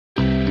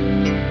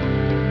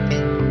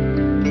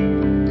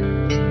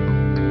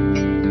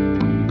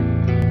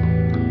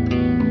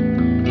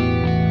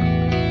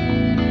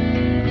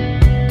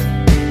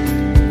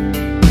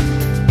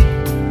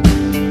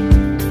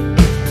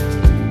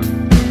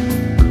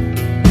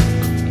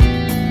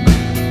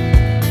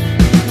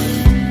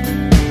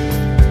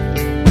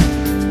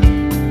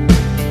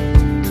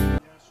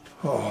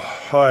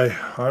Hi,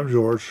 I'm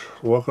George.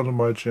 Welcome to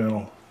my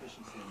channel.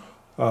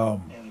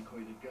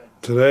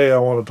 Today I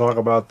want to talk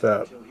about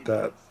that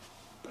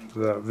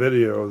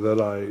video that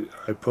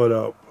I put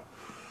up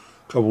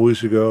a couple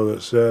weeks ago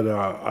that said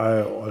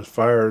I was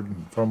fired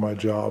from my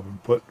job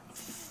and put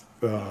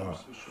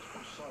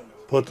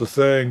the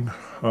thing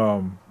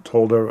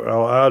told her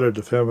I outed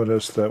the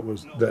feminist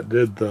that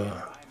did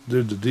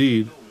the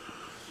deed.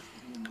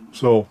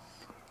 So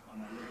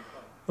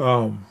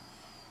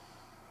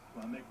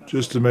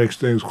just to make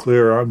things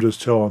clear, I'm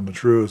just telling the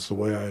truth the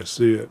way I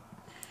see it.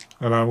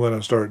 And I'm going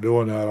to start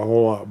doing that a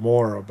whole lot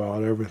more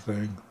about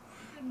everything,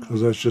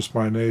 because that's just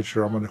my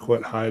nature. I'm going to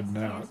quit hiding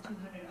out.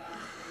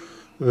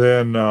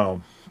 Then I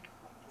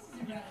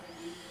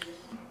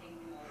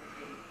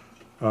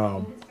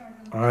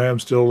am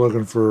still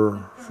looking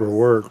for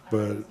work,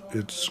 but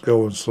it's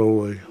going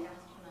slowly.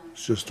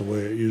 It's just the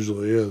way it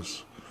usually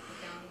is.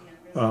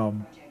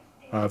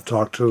 I've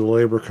talked to the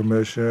Labor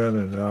Commission,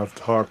 and I've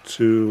talked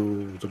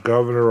to the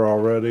governor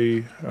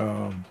already.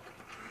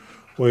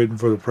 Waiting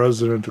for the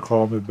president to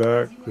call me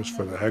back, just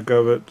for the heck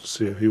of it, to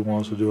see if he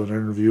wants to do an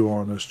interview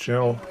on this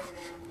channel.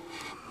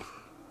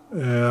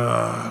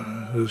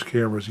 This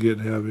camera's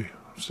getting heavy.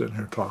 I'm sitting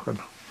here talking.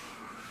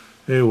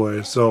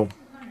 Anyway, so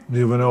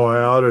even though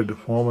I outed the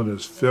woman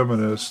as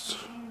feminist,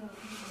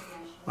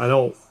 I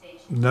don't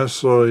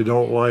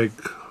like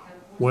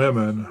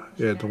women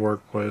at the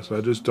workplace.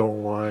 I just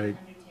don't like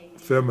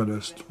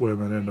feminist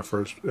women in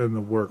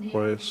the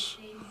workplace,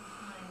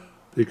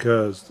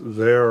 because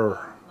they're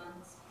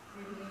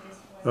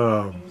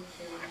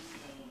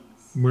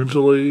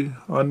mentally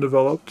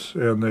undeveloped,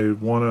 and they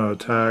want to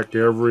attack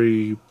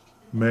every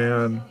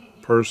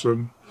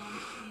person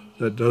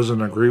that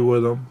doesn't agree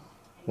with them.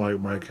 Like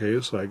my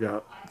case, I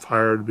got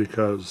fired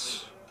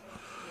because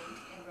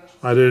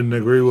I didn't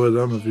agree with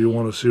them. If you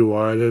want to see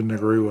why I didn't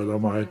agree with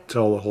them, I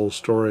tell the whole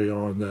story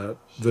on that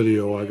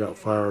video. I got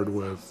fired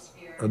with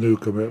a new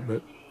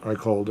commitment, I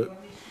called it.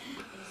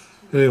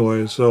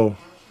 Anyway, so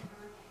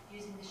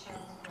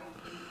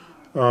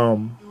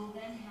I'll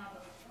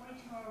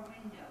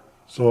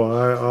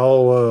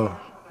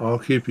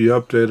keep you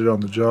updated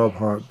on the job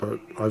hunt, but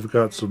I've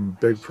got some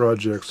big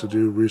projects to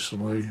do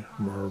recently,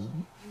 or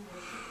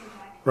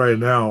right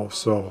now,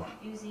 so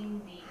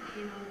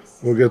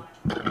we'll get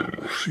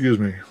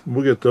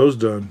those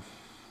done.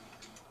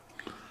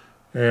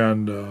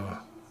 And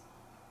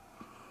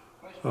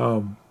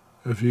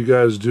if you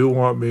guys do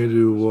want me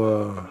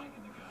to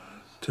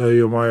tell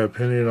you my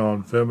opinion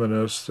on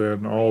feminists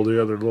and all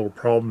the other little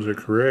problems it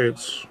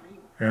creates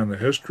and the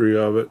history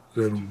of it,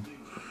 then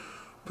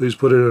please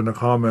put it in the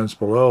comments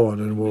below, and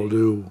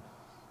then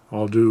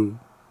I'll do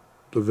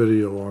the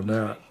video on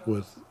that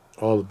with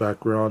all the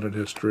background and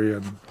history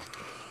and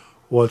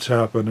what's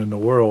happened in the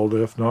world.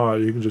 If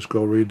not, you can just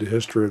go read the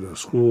history of the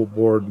school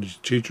board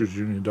and teachers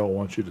union don't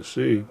want you to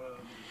see.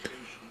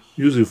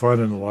 Usually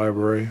find it in the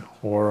library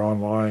or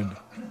online.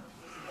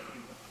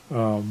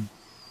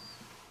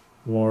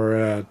 Or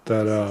at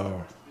that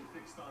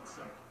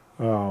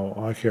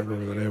I can't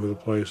remember the name of the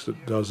place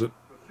that does it,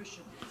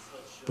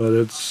 but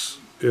it's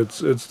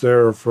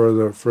there for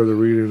the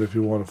reading if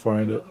you want to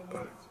find it.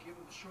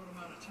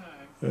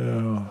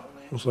 Yeah,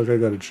 looks like I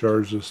got to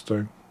charge this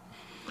thing.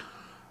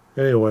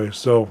 Anyway,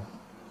 so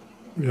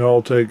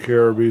y'all take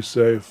care, be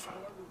safe,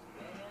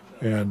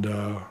 and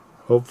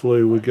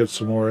hopefully we get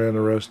some more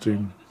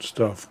interesting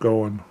stuff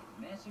going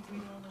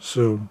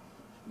soon.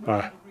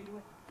 Bye.